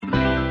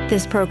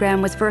This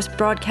program was first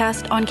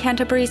broadcast on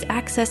Canterbury's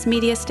access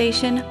media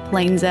station,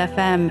 Plains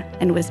FM,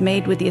 and was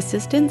made with the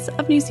assistance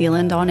of New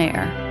Zealand On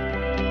Air.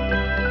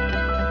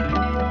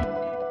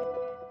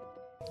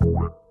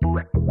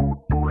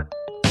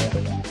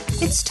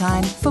 It's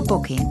time for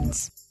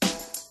Bookenz.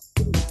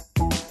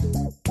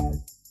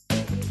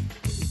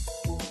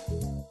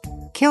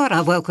 Kia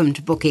ora, welcome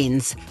to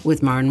Bookenz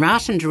with Maureen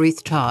Wright and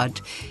Ruth Todd.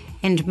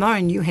 And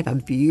Maureen, you have a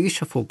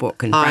beautiful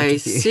book in front of you. I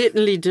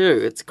certainly do.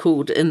 It's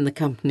called In the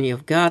Company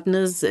of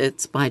Gardeners.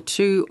 It's by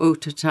two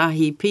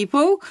Otatahi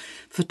people,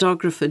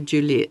 photographer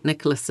Juliet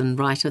Nicholas and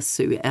writer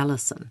Sue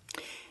Allison.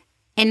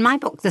 And my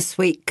book this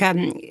week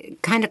kind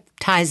of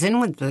ties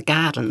in with the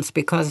gardens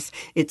because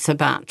it's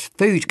about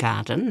food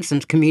gardens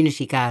and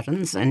community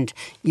gardens, and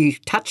you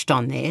touched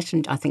on that,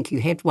 and I think you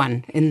had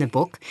one in the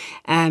book.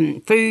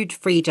 Food,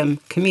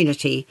 Freedom,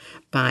 Community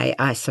by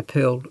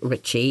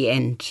Richie,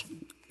 and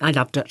I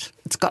loved it.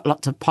 It's got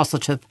lots of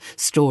positive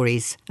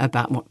stories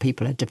about what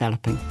people are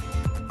developing.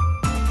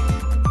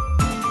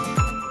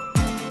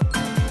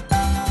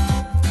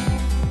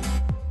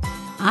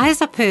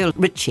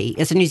 Richie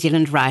is a New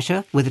Zealand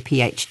writer with a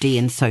PhD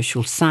in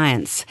social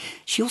science.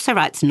 She also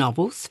writes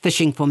novels.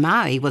 Fishing for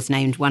Maui was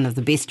named one of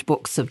the best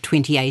books of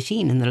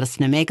 2018 in the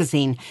Listener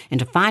magazine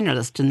and a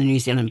finalist in the New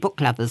Zealand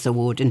Book Lovers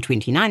Award in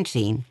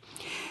 2019.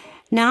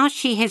 Now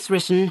she has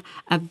written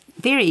a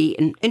very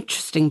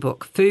interesting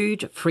book,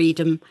 Food,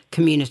 Freedom,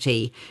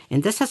 Community,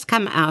 and this has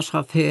come out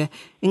of her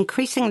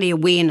increasingly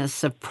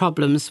awareness of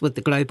problems with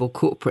the global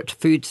corporate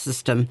food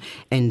system,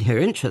 and her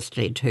interest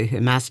led to her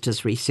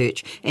master's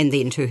research and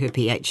then to her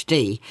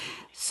PhD.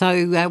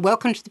 So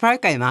welcome to the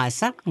program,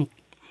 Isa.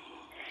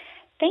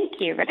 Thank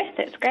you, Ruth.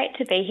 It's great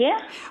to be here.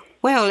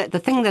 Well, the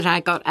thing that I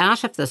got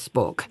out of this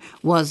book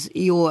was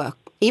your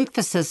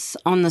emphasis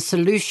on the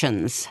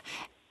solutions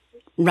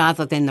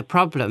rather than the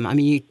problem. I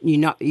mean,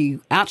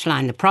 you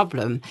outline the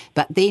problem,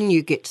 but then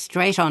you get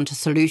straight on to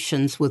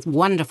solutions with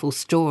wonderful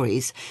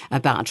stories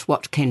about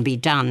what can be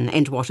done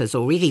and what is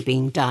already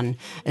being done,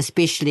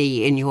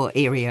 especially in your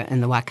area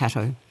in the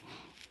Waikato.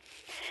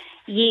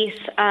 Yes,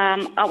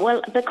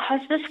 well, because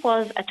this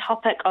was a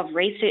topic of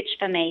research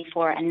for me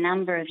for a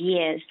number of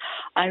years,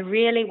 I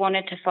really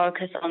wanted to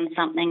focus on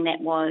something that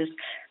was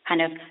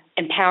kind of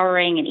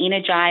empowering and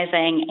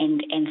energising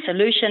and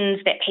solutions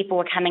that people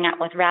were coming up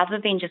with rather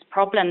than just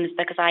problems,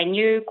 because I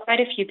knew quite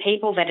a few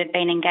people that had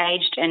been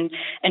engaged in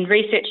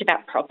research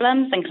about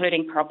problems,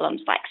 including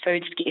problems like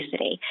food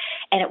scarcity.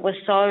 And it was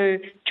so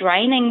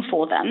draining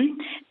for them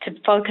to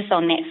focus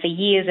on that for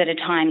years at a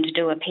time to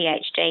do a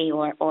PhD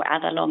or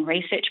other long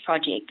research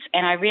projects.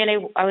 And I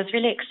was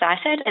really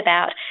excited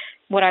about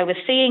what I was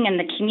seeing in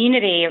the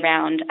community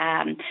around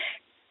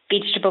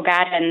vegetable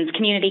gardens,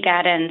 community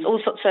gardens, all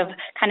sorts of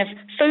kind of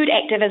food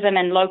activism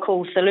and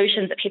local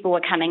solutions that people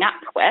were coming up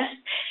with.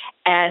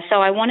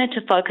 So I wanted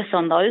to focus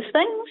on those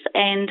things,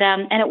 and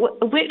it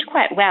worked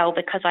quite well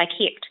because I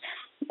kept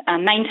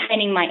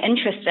maintaining my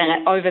interest in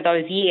it over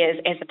those years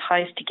as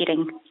opposed to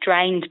getting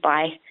drained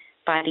by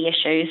the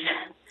issues.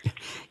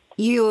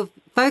 Your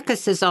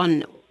focus is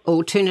on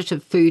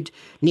alternative food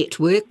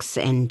networks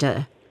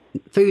and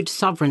food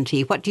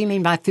sovereignty. What do you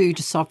mean by food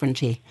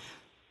sovereignty?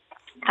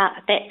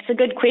 That's a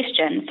good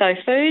question. So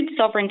food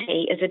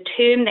sovereignty is a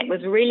term that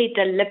was really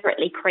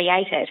deliberately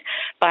created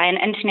by an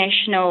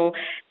international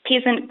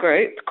peasant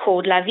group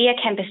called La Via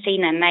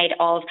Campesina, made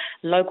of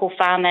local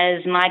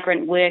farmers,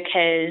 migrant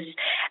workers,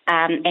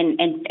 and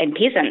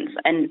peasants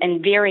in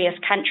various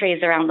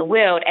countries around the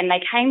world. And they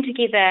came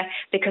together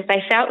because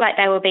they felt like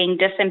they were being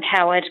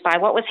disempowered by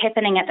what was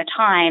happening at the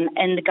time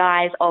in the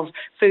guise of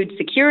food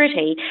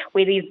security,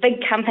 where these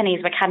big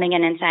companies were coming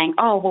in and saying,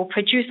 oh, we'll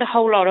produce a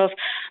whole lot of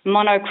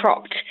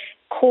monocropped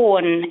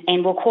corn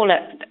and we'll call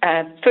it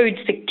a food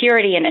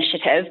security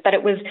initiative, but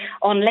it was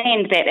on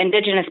land that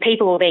Indigenous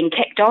people were being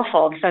kicked off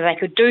of so they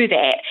could do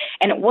that.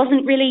 And it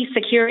wasn't really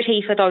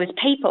security for those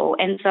people.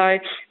 And so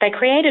they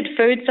created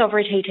food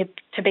sovereignty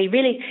to be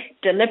really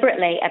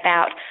deliberately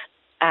about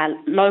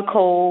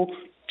local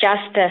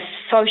justice,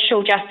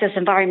 social justice,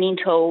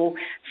 environmental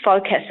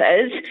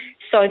focuses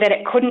so that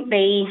it couldn't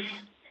be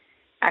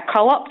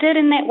co-opted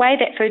in that way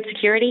that food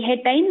security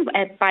had been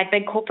by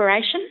big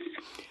corporations.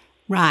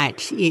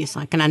 Right, yes,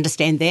 I can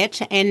understand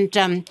that.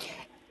 And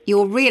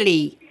you're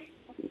really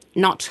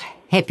not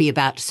happy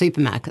about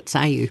supermarkets,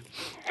 are you?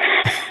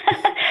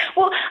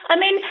 Well, I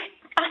mean,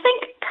 I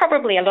think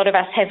probably a lot of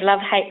us have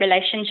love-hate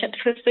relationships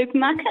with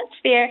supermarkets.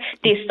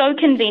 They're so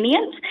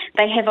convenient.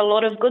 They have a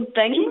lot of good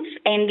things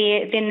and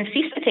they're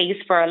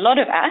necessities for a lot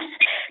of us.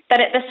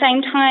 But at the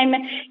same time,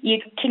 you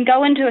can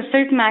go into a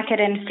supermarket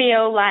and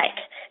feel like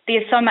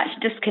there's so much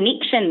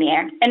disconnection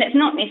there. And it's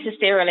not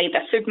necessarily the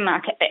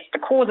supermarket that's the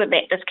cause of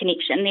that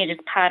disconnection. They're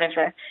just part of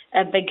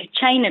a big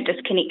chain of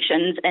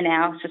disconnections in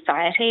our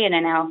society and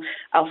in our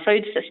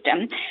food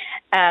system.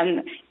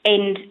 And,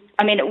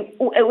 I mean,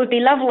 it would be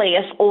lovely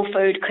if all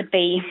food could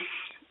be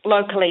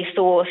locally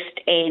sourced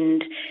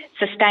and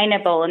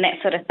sustainable and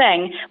that sort of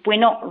thing, we're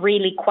not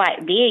really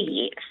quite there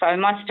yet. So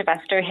most of us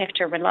do have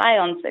to rely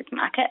on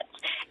supermarkets.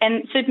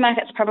 And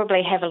supermarkets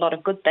probably have a lot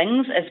of good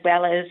things as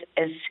well as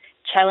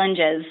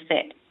challenges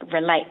that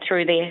relate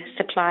through their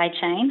supply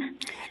chain.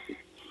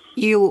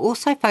 You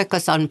also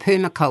focus on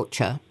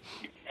permaculture.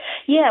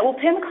 Yeah, well,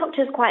 permaculture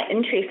is quite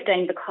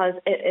interesting because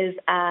it's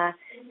a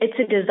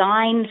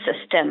design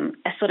system,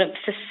 a sort of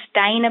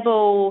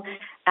sustainable,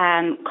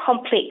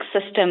 complex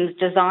systems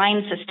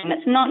design system.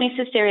 It's not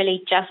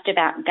necessarily just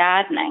about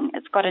gardening.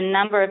 It's got a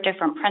number of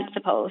different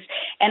principles.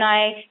 And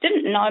I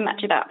didn't know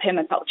much about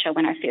permaculture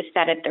when I first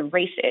started the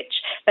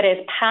research, but as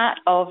part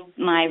of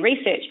my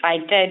research, I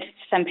did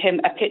some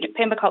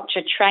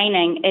permaculture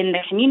training in the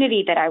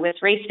community that I was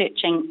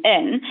researching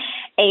in,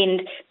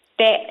 and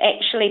that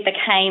actually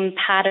became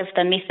part of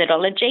the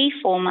methodology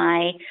for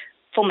my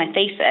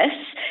thesis.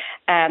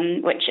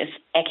 Which is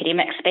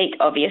academic speak,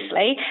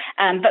 obviously.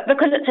 But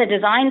because it's a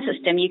design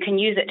system, you can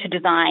use it to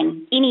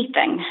design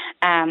anything.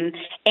 And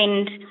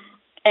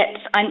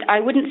I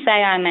wouldn't say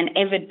I'm an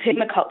avid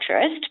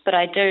permaculturist, but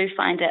I do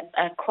find it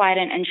quite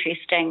an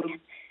interesting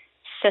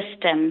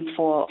system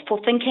for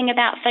thinking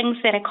about things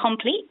that are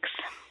complex.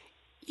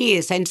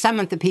 Yes, and some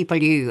of the people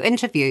you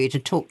interviewed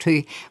and talked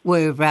to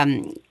were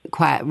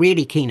quite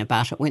really keen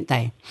about it, weren't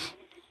they?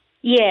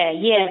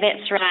 Yeah,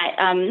 that's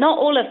right. Not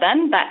all of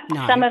them, but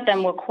some of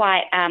them were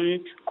quite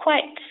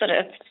sort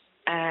of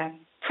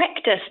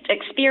practiced,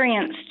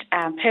 experienced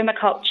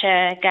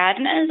permaculture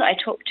gardeners. I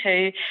talked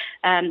to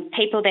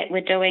people that were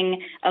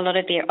doing a lot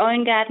of their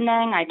own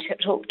gardening. I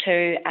talked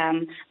to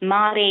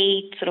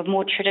Māori, sort of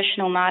more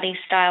traditional Māori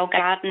style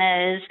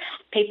gardeners,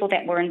 people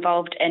that were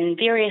involved in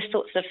various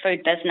sorts of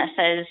food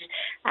businesses,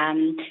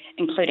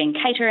 including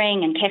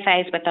catering and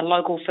cafes with a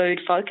local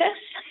food focus.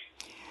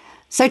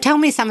 So tell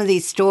me some of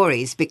these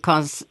stories,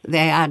 because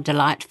they are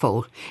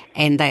delightful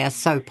and they are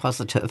so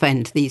positive,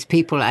 and these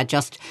people are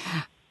just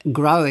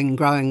growing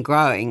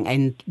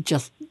and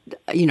just,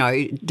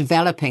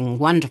 developing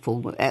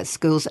wonderful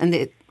skills, and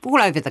they're all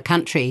over the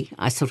country.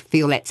 I sort of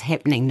feel that's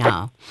happening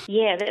now.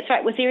 Yeah, that's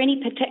right. Was there any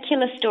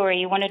particular story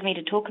you wanted me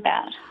to talk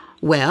about?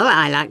 Well,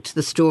 I liked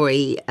the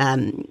story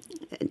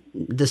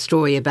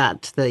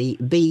about the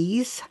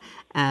bees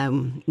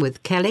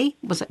with Kelly.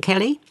 Was it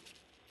Kelly?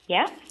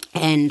 Yeah.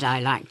 And I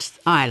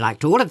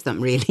liked all of them,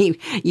 really.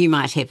 You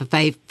might have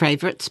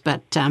favourites,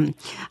 but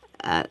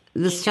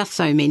there's just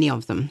so many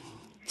of them.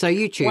 So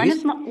you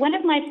choose. One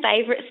of my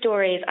favourite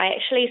stories, I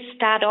actually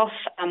start off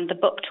the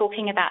book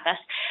talking about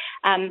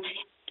this.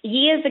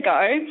 Years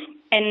ago,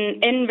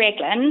 in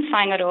Raglan,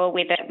 Whangaroa,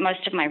 where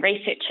most of my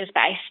research is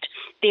based,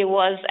 there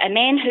was a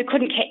man who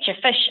couldn't catch a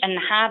fish in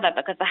the harbour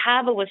because the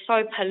harbour was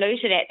so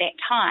polluted at that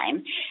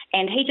time,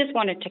 and he just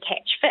wanted to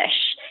catch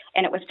fish,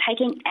 and it was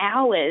taking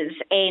hours,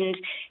 and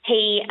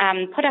he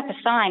put up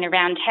a sign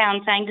around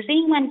town saying, "Does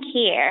anyone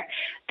care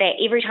that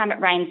every time it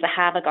rains the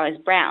harbour goes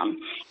brown?"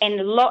 And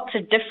lots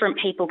of different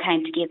people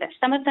came together.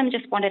 Some of them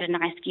just wanted a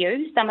nice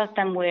view. Some of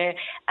them were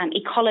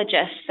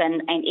ecologists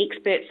and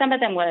experts. Some of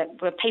them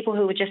were people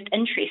who were just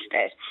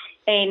interested.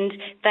 And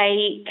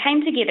they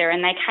came together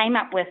and they came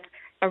up with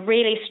a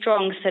really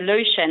strong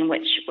solution,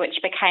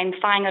 which became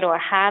Whangaroa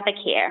Harbour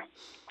Care.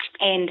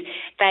 And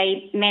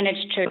they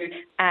managed to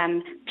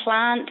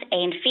plant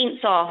and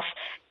fence off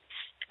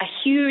a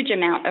huge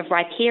amount of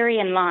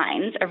riparian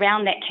lines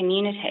around that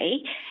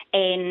community,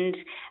 and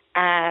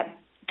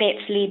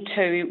that's led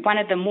to one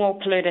of the more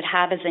polluted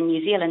harbours in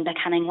New Zealand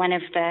becoming one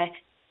of the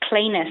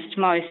cleanest,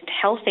 most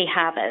healthy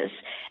harbours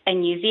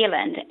in New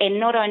Zealand. And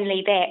not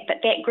only that,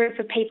 but that group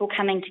of people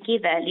coming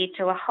together led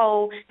to a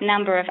whole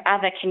number of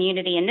other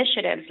community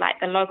initiatives, like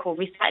the local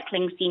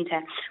recycling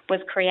centre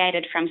was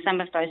created from some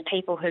of those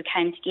people who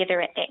came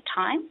together at that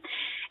time.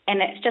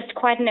 And it's just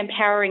quite an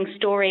empowering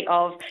story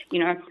of,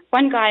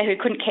 one guy who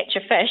couldn't catch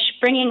a fish,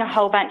 bringing a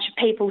whole bunch of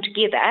people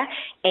together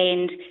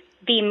and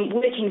them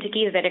working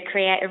together to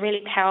create a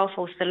really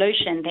powerful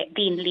solution that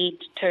then led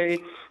to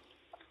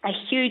a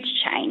huge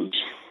change.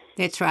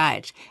 That's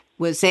right.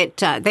 Was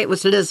that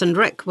was Liz and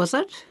Rick, was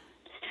it?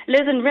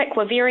 Liz and Rick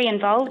were very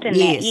involved in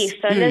that, yes.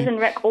 So Liz and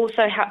Rick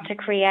also helped to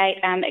create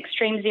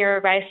Extreme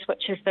Zero Waste,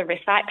 which is the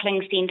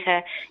recycling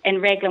centre in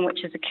Raglan,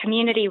 which is a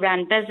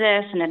community-run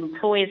business and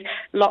employs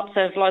lots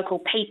of local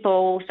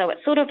people. So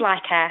it's sort of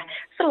like a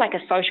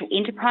social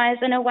enterprise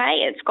in a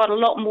way. It's got a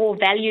lot more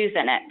values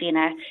in it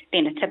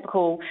than a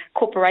typical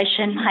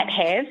corporation might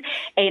have,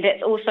 and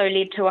it's also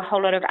led to a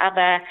whole lot of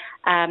other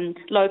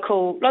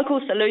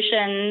local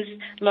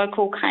solutions,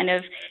 local kind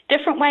of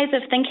different ways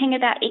of thinking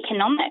about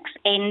economics,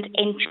 and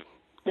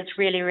it's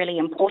really, really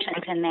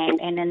important in that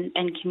and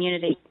in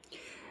community.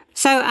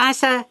 So,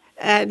 Asa,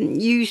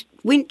 you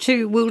went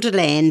to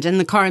Wilderland in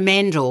the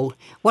Coromandel.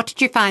 What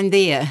did you find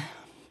there?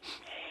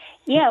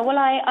 Yeah, well,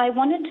 I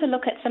wanted to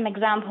look at some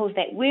examples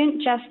that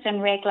weren't just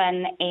in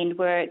Raglan and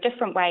were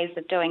different ways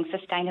of doing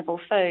sustainable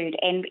food.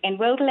 And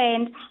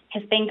Wilderland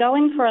has been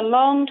going for a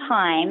long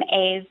time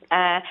as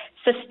a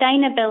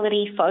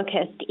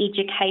sustainability-focused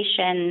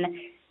education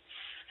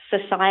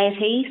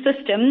society,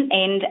 system,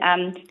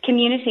 and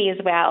community as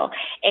well.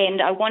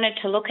 And I wanted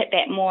to look at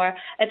that more.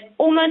 It's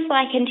almost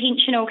like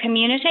intentional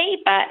community,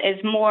 but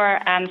is more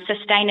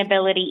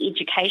sustainability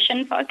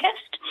education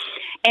focused.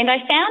 And I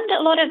found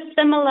a lot of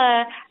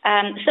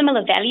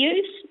similar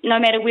values, no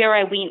matter where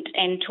I went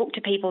and talked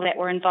to people that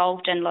were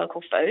involved in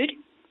local food.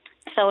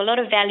 So a lot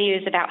of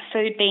values about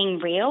food being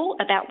real,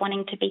 about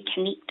wanting to be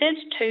connected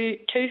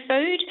to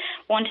food,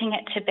 wanting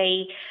it to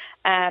be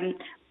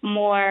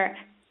more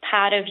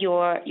part of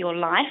your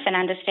life and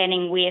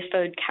understanding where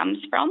food comes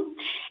from.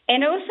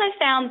 And I also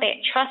found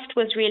that trust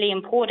was really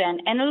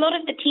important. And a lot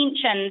of the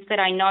tensions that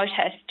I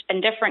noticed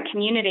in different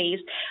communities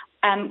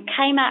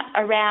came up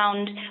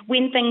around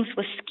when things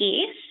were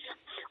scarce,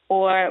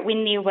 or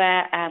when there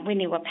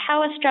were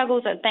power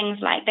struggles or things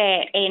like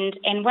that.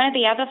 And one of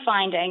the other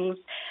findings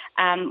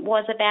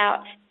was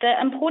about the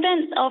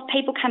importance of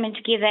people coming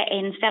together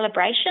in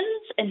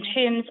celebrations in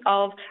terms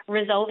of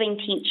resolving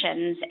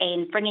tensions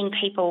and bringing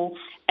people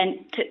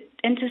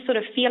into sort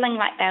of feeling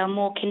like they were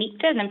more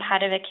connected and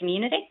part of a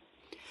community.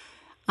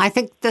 I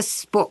think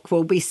this book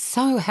will be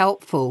so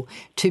helpful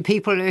to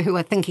people who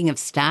are thinking of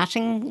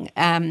starting,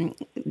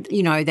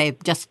 they're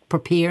just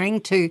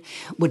preparing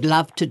would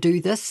love to do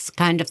this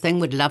kind of thing,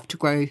 would love to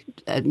grow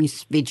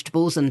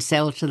vegetables and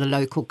sell to the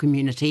local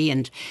community.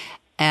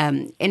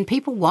 And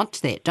people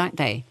want that, don't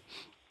they?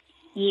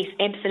 Yes,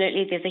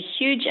 absolutely. There's a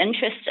huge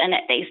interest in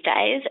it these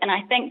days. And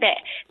I think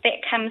that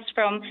comes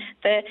from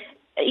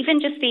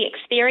even just the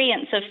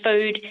experience of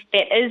food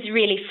that is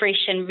really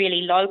fresh and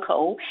really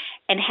local,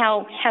 and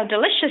how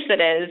delicious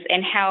it is,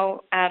 and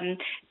how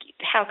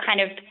kind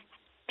of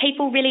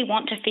people really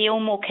want to feel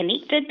more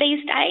connected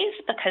these days,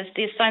 because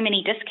there's so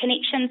many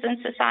disconnections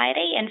in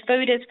society, and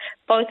food is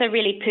both a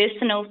really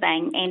personal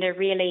thing and a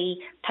really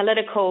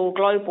political,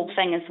 global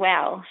thing as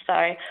well. So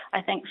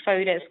I think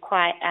food is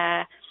quite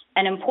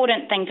an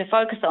important thing to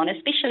focus on,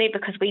 especially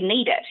because we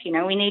need it.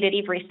 We need it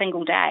every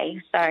single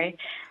day. So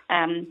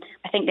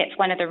I think that's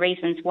one of the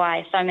reasons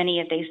why so many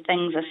of these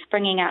things are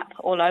springing up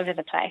all over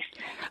the place.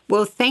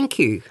 Well, thank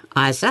you,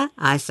 Isa.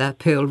 Isa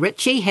Pearl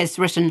Richie has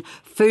written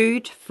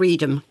Food,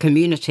 Freedom,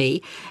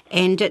 Community,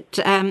 and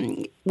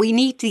we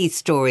need these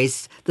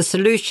stories, the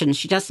solutions.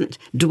 She doesn't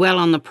dwell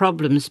on the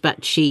problems,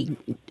 but she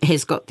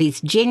has got these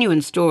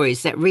genuine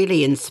stories that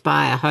really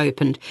inspire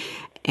hope, and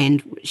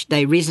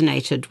they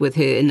resonated with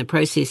her in the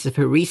process of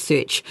her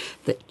research,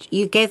 that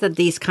you gathered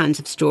these kinds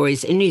of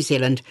stories in New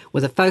Zealand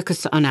with a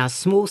focus on our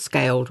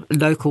small-scale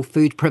local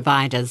food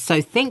providers.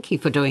 So thank you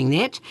for doing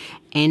that.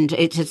 And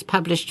it is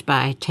published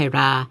by Te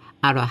Rā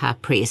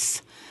Aroha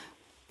Press.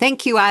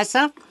 Thank you,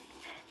 Isa.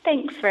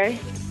 Thanks, Ruth.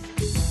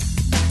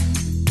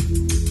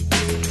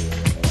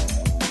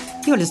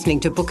 You're listening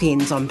to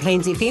Bookends on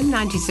Plains FM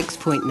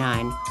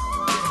 96.9.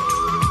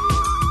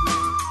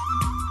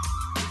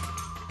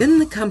 In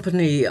the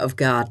company of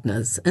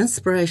gardeners,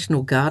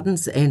 inspirational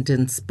gardens and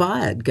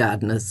inspired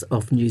gardeners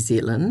of New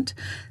Zealand,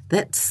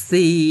 that's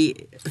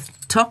the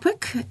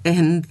topic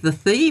and the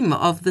theme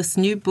of this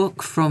new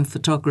book from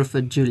photographer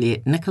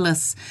Juliet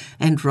Nicholas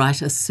and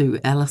writer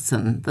Sue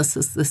Allison. This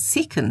is the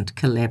second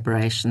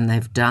collaboration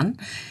they've done.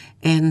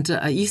 And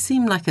you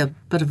seem like a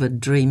bit of a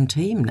dream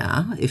team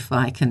now, if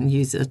I can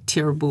use a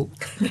terrible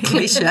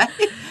cliche.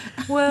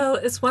 Well,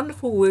 it's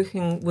wonderful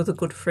working with a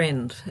good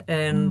friend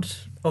and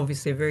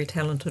obviously a very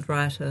talented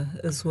writer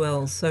as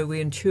well. So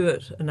we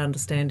intuit and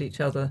understand each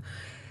other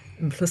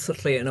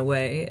implicitly in a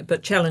way,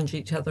 but challenge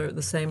each other at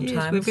the same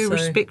time. We're very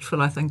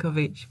respectful, I think, of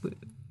each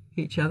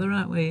other,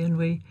 aren't we? And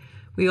we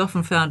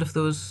often found if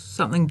there was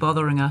something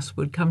bothering us,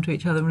 we'd come to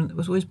each other, and it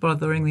was always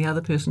bothering the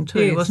other person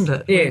too, yes, wasn't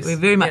it? Yes. We're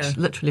very much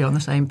literally on the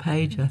same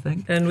page, I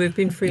think. And we've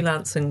been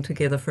freelancing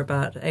together for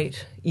about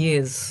 8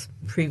 years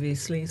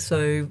previously,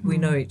 so we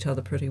know each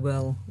other pretty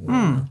well.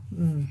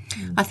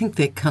 I think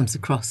that comes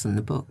across in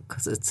the book,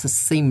 because it's a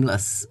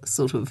seamless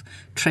sort of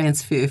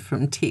transfer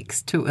from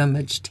text to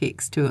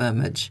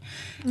image.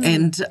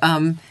 And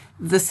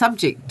the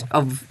subject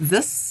of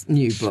this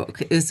new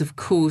book is, of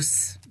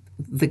course,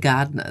 the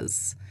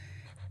gardeners,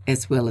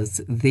 as well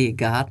as their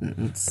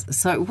gardens.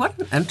 So what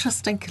an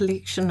interesting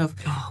collection of...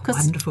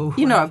 wonderful.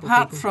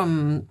 Apart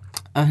from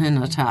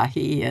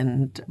Ahunatahi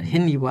and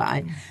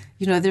Hiniwai,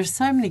 there are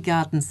so many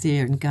gardens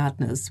there and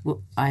gardeners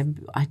I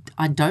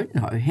don't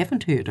know,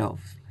 haven't heard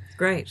of.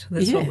 Great.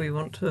 That's what we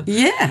want to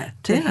hear,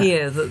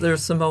 that there are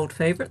some old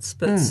favourites,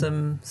 but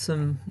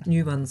some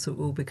new ones that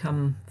will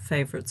become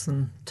favourites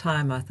in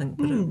time, I think.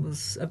 But it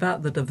was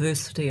about the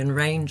diversity and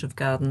range of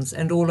gardens,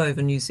 and all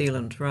over New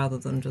Zealand rather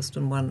than just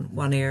in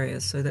one area.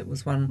 So that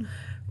was one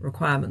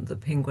requirement that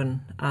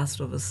Penguin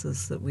asked of us,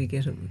 is that we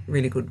get a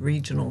really good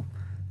regional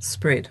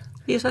spread.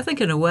 Yes, I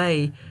think in a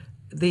way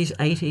these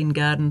 18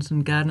 gardens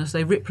and gardeners,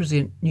 they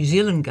represent New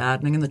Zealand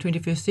gardening in the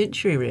 21st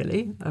century,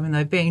 really. I mean,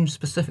 they've been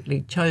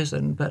specifically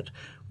chosen, but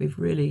we've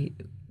really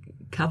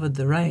covered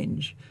the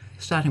range.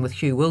 starting with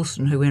Hugh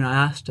Wilson, who, when I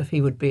asked if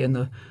he would be in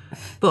the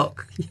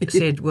book,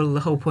 said, well, the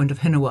whole point of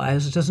Hinawai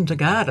is it isn't a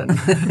garden,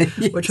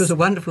 Yes. which was a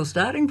wonderful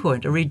starting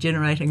point, a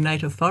regenerating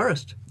native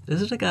forest.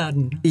 Is it a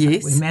garden?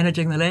 Yes. We're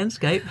managing the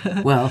landscape.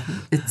 Well,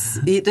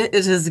 it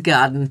is a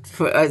garden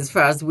as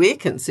far as we're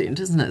concerned,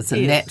 isn't it? It's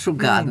a natural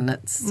garden.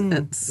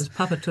 It's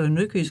Papa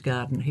Tuanuku's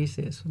garden, he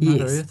says,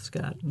 Mother Earth's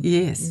garden.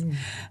 Yes.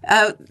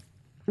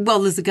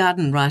 Well, there's a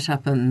garden right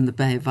up in the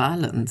Bay of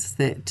Islands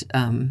that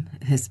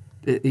has,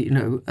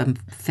 a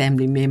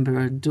family member,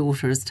 a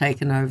daughter has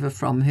taken over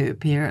from her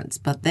parents,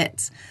 but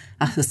that's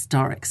a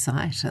historic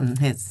site and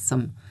has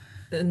some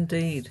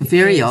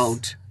very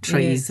old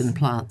trees and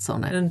plants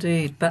on it.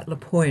 Indeed. Butler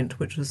Point,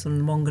 which is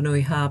in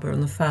Wanganui Harbour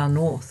in the far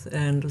north,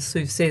 and as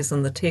Sue says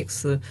in the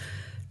text, the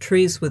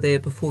trees were there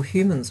before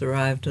humans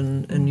arrived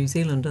in New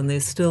Zealand, and they're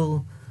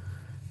still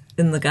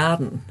in the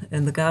garden,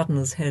 and the garden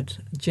has had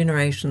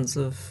generations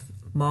of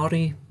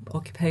Māori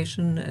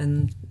occupation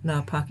and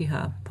now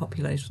Pākehā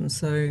population,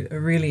 so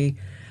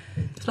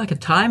it's like a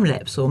time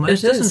lapse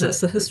almost, isn't it? It's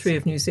the history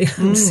of New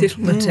Zealand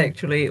settlement,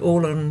 actually,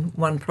 all on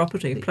one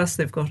property. Plus,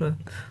 they've got a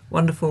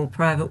wonderful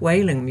private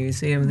whaling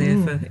museum there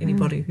for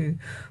anybody who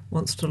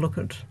wants to look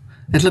at.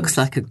 It looks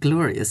like a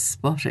glorious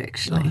spot,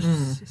 actually.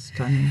 It's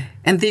stunning.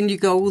 And then you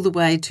go all the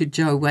way to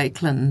Joe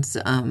Wakeland's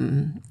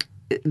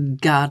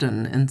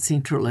garden in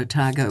central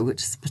Otago,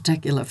 which is a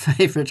particular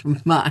favourite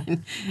of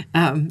mine,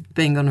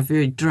 being on a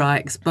very dry,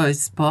 exposed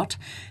spot.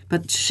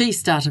 But she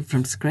started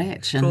from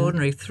scratch.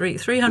 Extraordinary.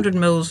 300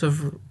 mils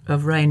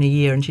of rain a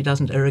year, and she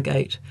doesn't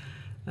irrigate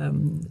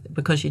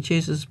because she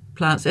chooses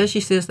plants. As she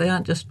says, they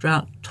aren't just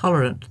drought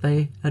tolerant,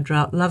 they are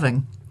drought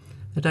loving.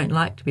 They don't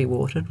like to be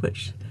watered,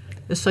 which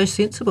is so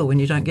sensible when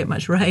you don't get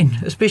much rain,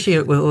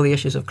 especially with all the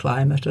issues of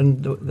climate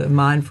and the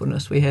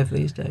mindfulness we have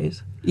these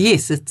days.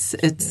 Yes,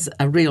 it's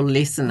a real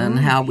lesson in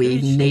how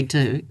we need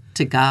to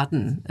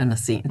garden, in a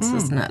sense,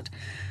 isn't it?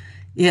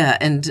 Yeah,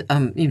 and,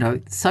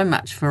 so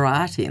much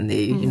variety in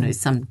there.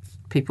 Some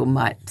people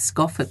might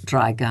scoff at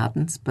dry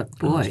gardens, but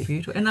boy. It's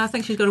beautiful. And I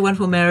think she's got a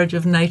wonderful marriage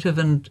of native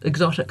and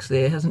exotics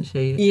there, hasn't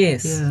she?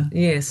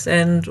 Yes,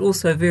 and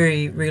also a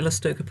very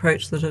realistic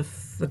approach that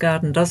if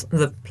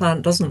the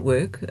plant doesn't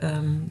work,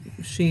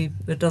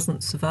 it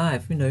doesn't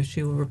survive.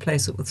 She will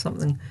replace it with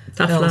something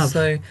else. Love.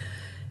 So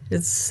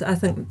it's, I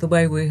think, the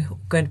way we're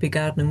going to be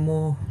gardening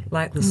more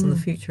like this in the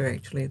future,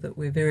 actually, that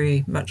we're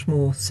very much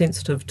more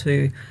sensitive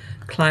to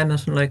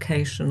climate and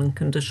location and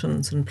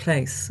conditions and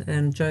place.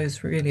 And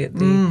Jo's really at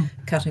the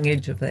cutting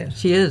edge of that.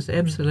 She is,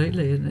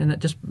 absolutely. And it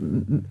just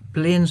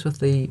blends with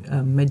the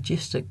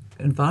majestic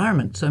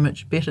environment so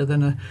much better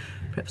than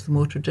perhaps the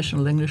more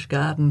traditional English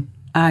garden.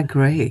 I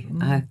agree.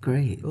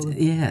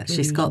 Yeah,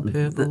 she's got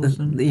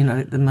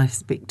the most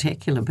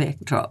spectacular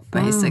backdrop,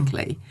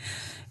 basically.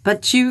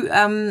 But you,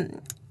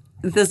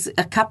 there's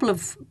a couple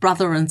of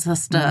brother and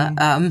sister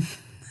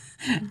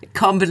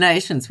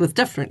combinations with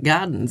different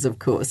gardens, of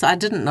course. I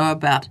didn't know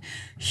about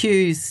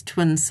Hugh's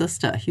twin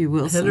sister, Hugh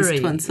Wilson's Hillary,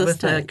 twin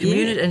sister. With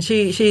community, and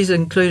she's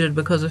included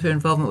because of her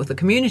involvement with the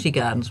community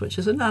gardens, which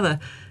is another,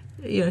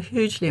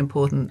 hugely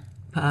important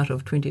part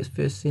of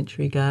 21st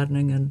century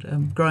gardening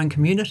and growing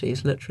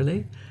communities,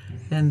 literally.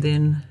 And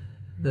then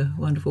the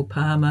wonderful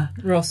Palmer.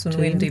 Ross and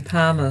Wendy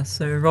Palmer.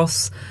 So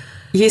Ross...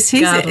 Yes,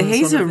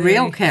 he's a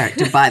real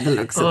character by the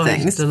looks of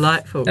things. He's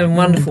delightful. A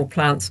wonderful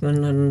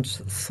plantsman and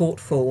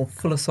thoughtful,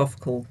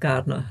 philosophical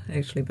gardener,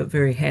 actually, but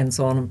very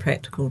hands-on and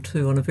practical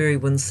too, on a very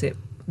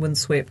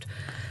windswept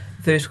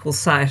vertical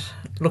site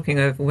looking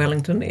over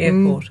Wellington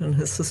Airport, and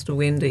his sister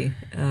Wendy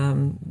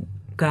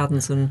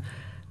gardens in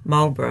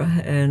Marlborough,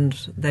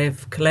 and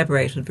they've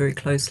collaborated very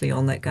closely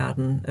on that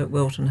garden at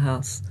Welton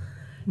House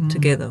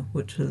together,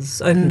 which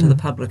is open to the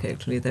public,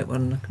 actually. That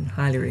one I can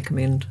highly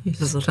recommend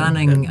visiting.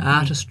 Stunning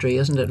artistry,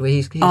 isn't it? Where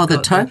he's got the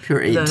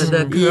topiary.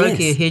 The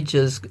Kurokia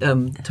hedges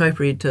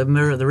topiary to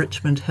mirror the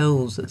Richmond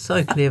Hills. It's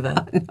so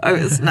clever. I know,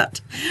 isn't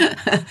it?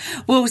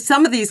 Well,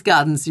 some of these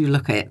gardens you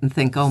look at and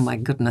think, oh my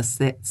goodness,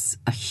 that's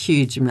a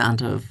huge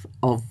amount of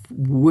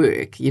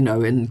work,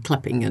 in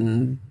clipping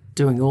and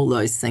doing all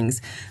those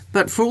things.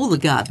 But for all the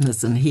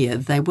gardeners in here,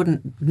 they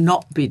wouldn't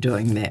not be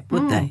doing that,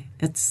 would they?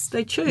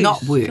 They choose,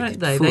 not work, don't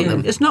they? For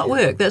them. It's not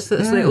work.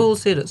 They all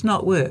said it's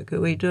not work.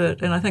 We do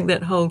it, and I think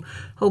that whole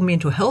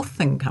mental health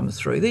thing comes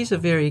through. These are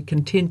very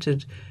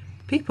contented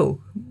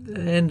people,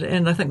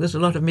 and I think there's a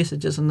lot of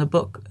messages in the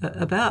book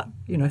about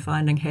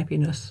finding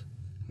happiness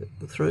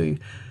through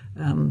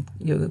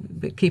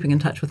keeping in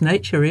touch with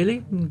nature,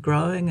 really, and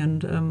growing,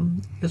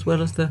 and as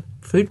well as the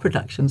food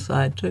production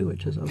side too,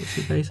 which is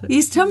obviously basic.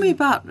 Yes, tell me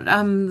about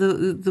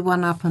the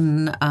one up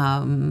in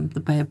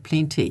the Bay of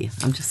Plenty.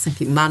 I'm just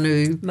thinking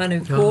Manu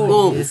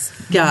Paul's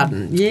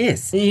garden.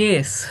 Yes,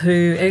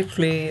 who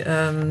actually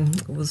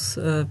was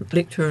a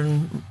lecturer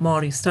in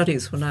Māori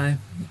studies when I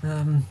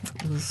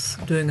was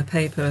doing a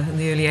paper in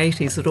the early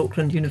 80s at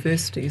Auckland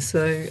University.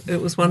 So it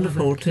was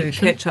wonderful to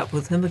catch up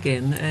with him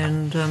again,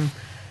 and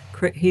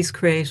he's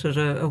created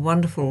a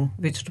wonderful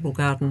vegetable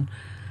garden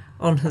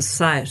on his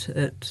site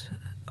at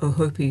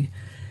Ohope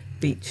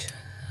Beach.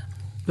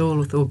 all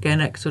with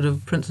organic sort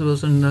of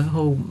principles and the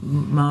whole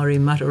Māori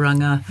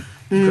mataranga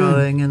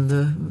growing and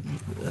the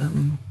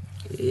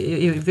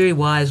very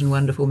wise and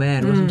wonderful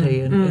man, wasn't he?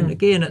 And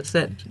again, it's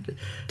that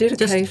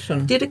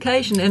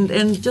dedication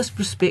and just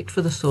respect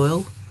for the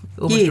soil,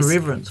 almost a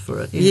reverence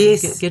for it. You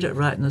know, get it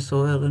right in the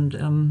soil,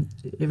 and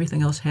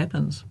everything else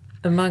happens.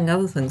 Among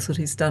other things that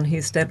he's done, he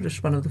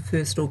established one of the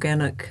first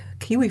organic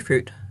kiwi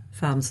fruit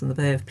farms in the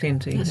Bay of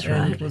Plenty. That's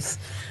right. And was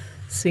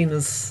seen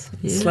as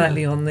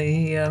slightly on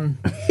the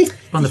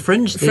on the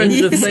fringe of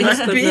things, but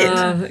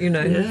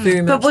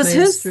very much. But was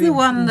his mainstream. the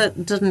one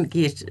that didn't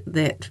get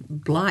that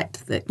blight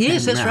that came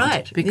Yes, that's round?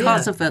 right.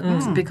 Because of it,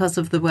 because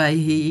of the way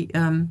he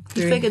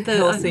figured the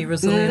healthy,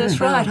 resilient. That's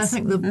right. I plants.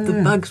 think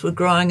the bugs were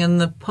growing in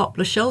the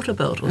poplar shelter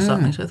belt or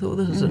something. So I thought,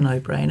 this is a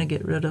no-brainer.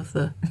 Get rid of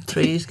the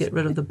trees, get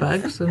rid of the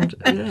bugs, and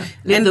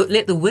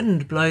let the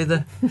wind blow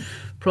the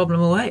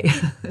problem away.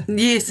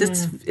 Yes,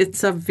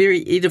 it's a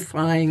very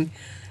edifying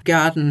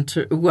garden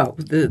to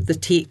the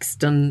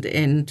text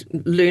and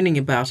learning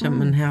about him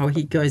and how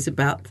he goes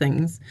about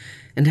things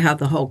and how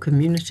the whole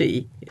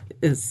community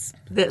is.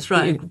 That's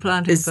right,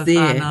 planting for there.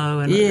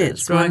 whānau and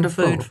it's growing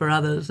wonderful. food for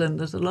others, and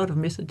there's a lot of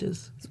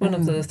messages. It's one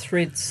of the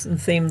threads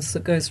and themes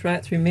that goes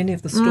right through many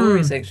of the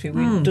stories, actually.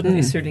 We didn't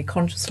necessarily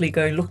consciously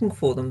go looking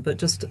for them, but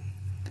just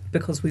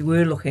because we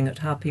were looking at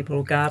how people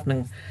are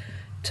gardening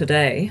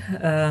today,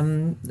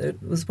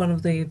 it was one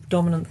of the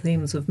dominant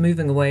themes of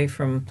moving away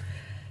from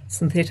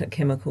synthetic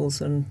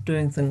chemicals and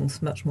doing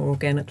things much more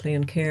organically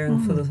and caring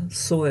for the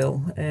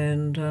soil,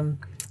 and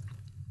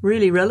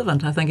really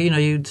relevant. I think,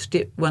 you'd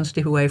step one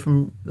step away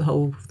from the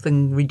whole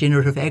thing,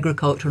 regenerative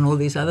agriculture and all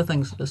these other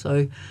things that are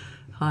so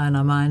high in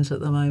our minds at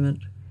the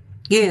moment.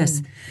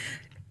 Yes.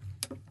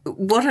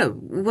 What a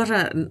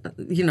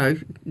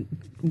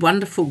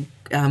wonderful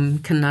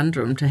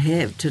conundrum to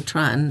have, to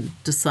try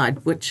and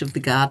decide which of the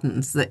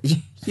gardens that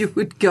you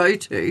would go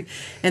to.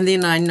 And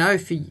then I know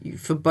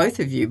for both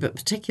of you, but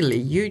particularly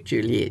you,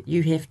 Juliet,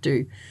 you have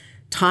to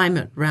time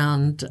it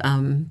round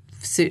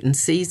certain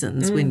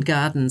seasons when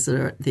gardens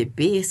are at their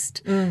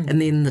best,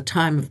 and then the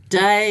time of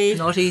day.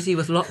 Not easy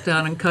with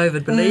lockdown and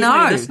COVID, believe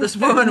me. This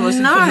woman was a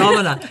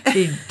phenomenon.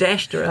 She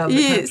dashed around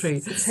the country.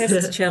 It's had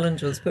its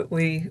challenges, but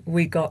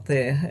we got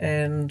there,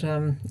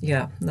 and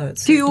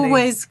it's. Do you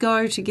always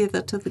go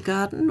together to the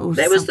garden? Or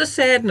that was the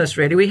sadness,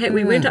 really.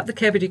 We went up the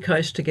Kapiti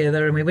Coast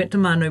together, and we went to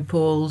Manu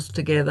Pools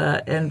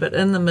together, but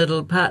in the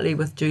middle, partly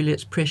with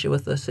Juliet's pressure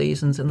with the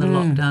seasons and the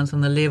lockdowns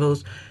and the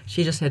levels,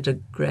 she just had to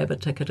grab a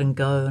ticket and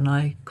go, and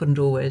I couldn't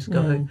always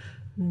go.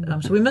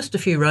 So we missed a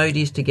few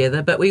roadies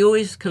together, but we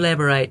always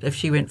collaborate. If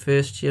she went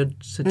first, she'd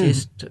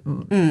suggest,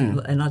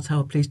 and I'd say,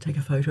 "Oh, please take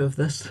a photo of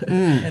this,"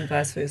 and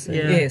vice versa.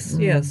 Yeah.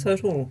 Yes, so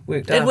it all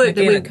worked out. It worked.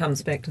 Again, it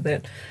comes back to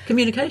that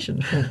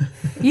communication.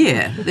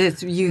 Yeah,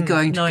 that's you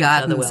going to Knowing each other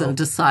gardens well. and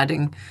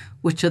deciding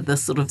which are the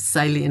sort of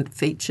salient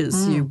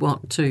features you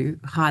want to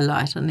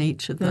highlight in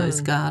each of those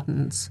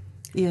gardens.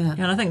 Yeah.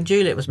 And I think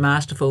Juliet was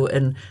masterful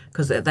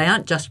because they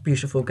aren't just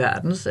beautiful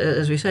gardens.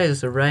 As we say,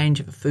 there's a range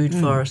of food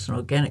forests and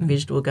organic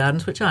vegetable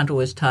gardens, which aren't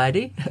always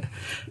tidy.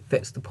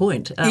 That's the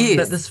point. Yes.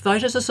 But the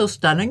photos are so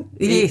stunning.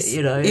 Yes.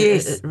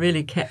 Yes. It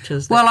really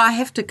captures that. Well, I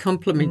have to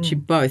compliment you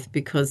both,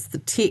 because the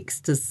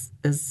text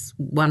is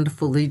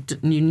wonderful. You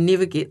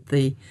never get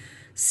the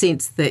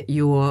sense that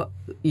you're,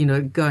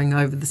 going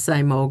over the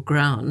same old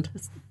ground.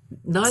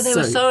 No, they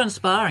were so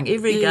inspiring.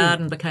 Every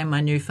garden became my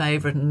new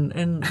favourite,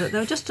 and they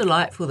were just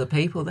delightful, the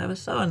people. They were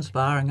so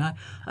inspiring. I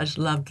just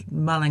loved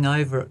mulling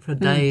over it for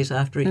days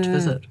after each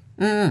visit.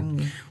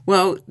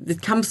 Well,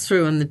 it comes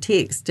through in the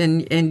text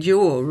and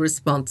your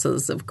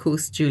responses, of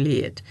course,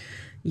 Juliet.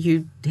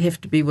 You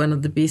have to be one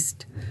of the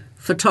best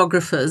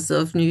photographers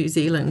of New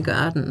Zealand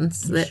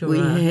gardens that we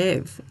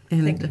have.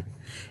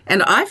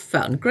 And I've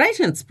found great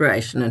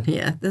inspiration in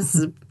here. This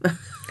is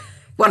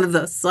one of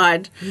the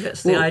side.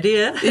 That's the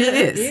idea.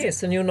 Yes.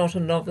 Yes, and you're not a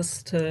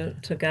novice to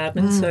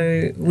gardening,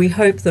 so we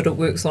hope that it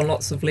works on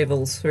lots of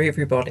levels for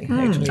everybody,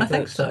 actually. I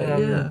think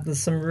so, There's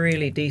some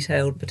really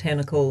detailed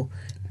botanical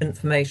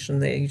information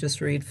there. You just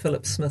read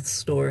Philip Smith's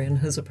story and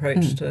his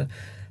approach to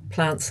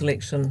plant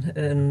selection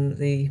in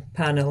the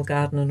Parnell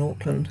Garden in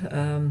Auckland.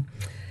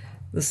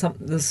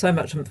 There's so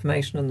much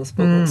information in this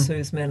book that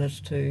Sue's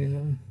managed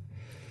to...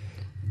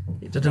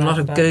 Did a lot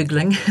of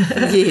Googling.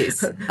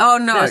 Yes. Oh,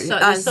 no.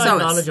 There's so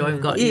knowledgeable. I've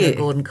got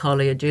Gordon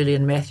Collier,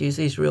 Julian Matthews,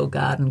 these real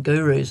garden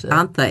gurus.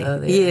 Aren't they?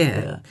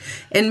 Yeah.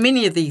 And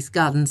many of these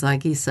gardens, I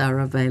guess, are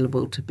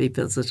available to be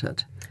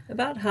visited.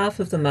 About half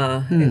of them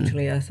are,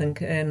 actually, I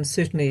think, and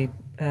certainly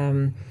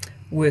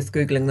worth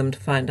Googling them to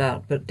find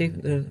out, but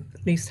at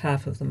least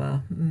half of them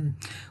are.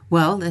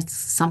 Well, that's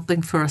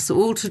something for us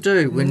all to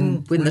do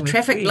when the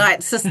traffic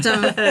light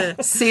system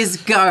says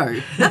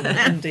go.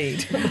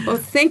 Indeed. Well,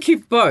 thank you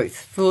both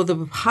for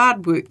the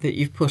hard work that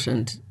you've put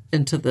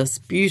into this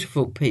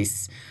beautiful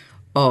piece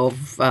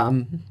of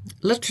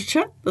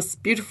literature, this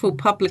beautiful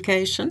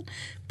publication,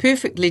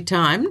 perfectly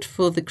timed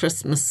for the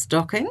Christmas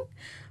stocking,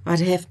 I'd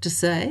have to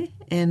say.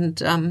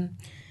 And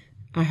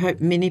I hope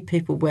many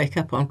people wake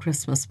up on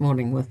Christmas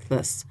morning with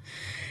this.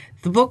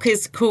 The book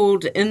is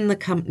called In the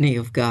Company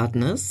of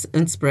Gardeners,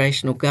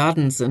 Inspirational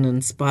Gardens and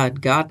Inspired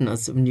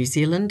Gardeners of New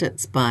Zealand.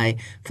 It's by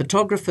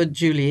photographer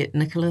Juliet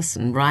Nicholas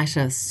and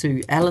writer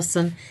Sue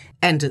Allison,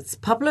 and it's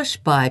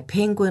published by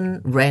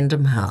Penguin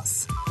Random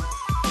House.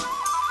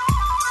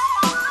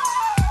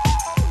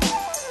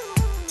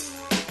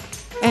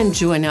 And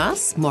join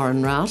us,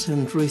 Maureen Rout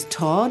and Ruth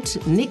Todd,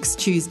 next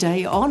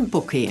Tuesday on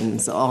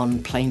Bookends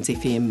on Plains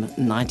FM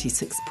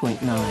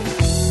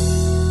 96.9.